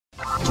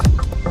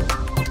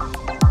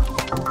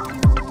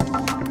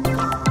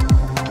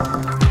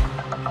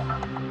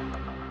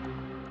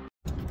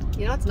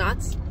You know what's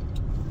nuts?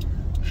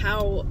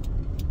 How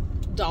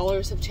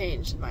dollars have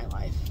changed in my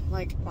life.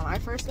 Like, when I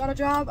first got a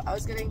job, I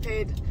was getting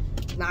paid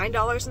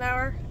 $9 an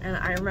hour, and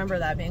I remember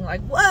that being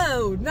like,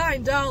 whoa,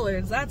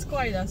 $9, that's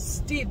quite a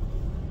steep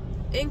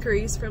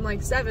increase from like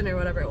 $7 or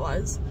whatever it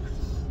was.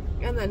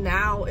 And then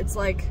now it's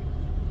like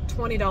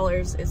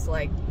 $20 is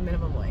like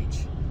minimum wage.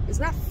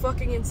 Isn't that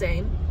fucking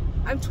insane?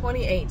 I'm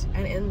 28,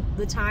 and in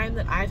the time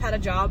that I've had a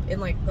job in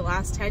like the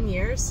last 10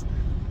 years,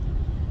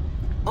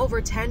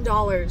 over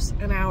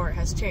 $10 an hour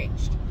has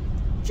changed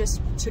just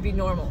to be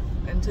normal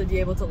and to be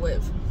able to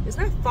live.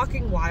 Isn't that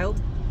fucking wild?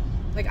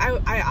 Like,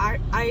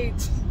 I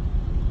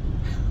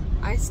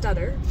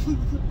stutter.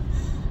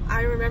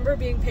 I remember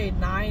being paid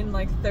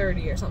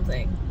 $9.30 or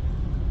something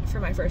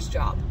for my first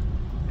job,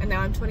 and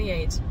now I'm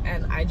 28,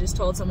 and I just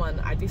told someone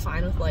I'd be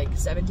fine with like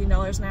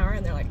 $17 an hour,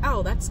 and they're like,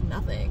 oh, that's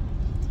nothing,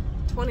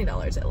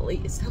 $20 at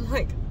least. I'm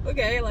like,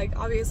 okay, like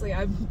obviously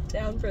I'm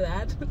down for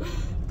that.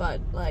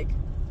 But like,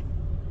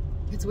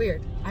 it's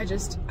weird.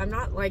 I'm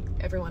not like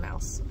everyone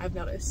else, I've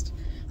noticed.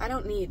 I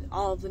don't need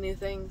all of the new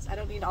things. I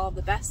don't need all of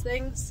the best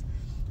things.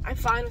 I'm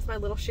fine with my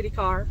little shitty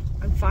car.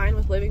 I'm fine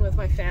with living with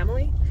my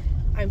family.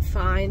 I'm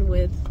fine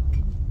with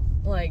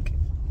like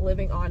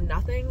living on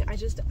nothing.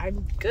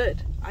 I'm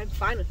good. I'm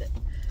fine with it.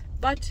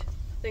 But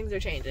things are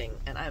changing,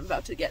 and I'm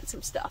about to get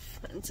some stuff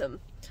and some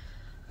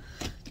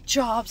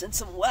jobs and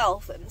some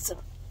wealth and some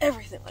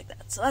everything like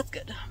that. So that's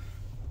good.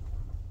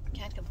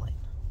 Can't complain.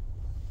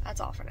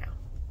 That's all for now.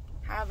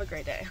 Have a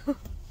great day.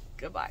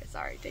 Goodbye.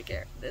 Sorry. Take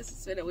care. This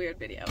has been a weird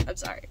video. I'm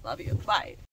sorry. Love you. Bye.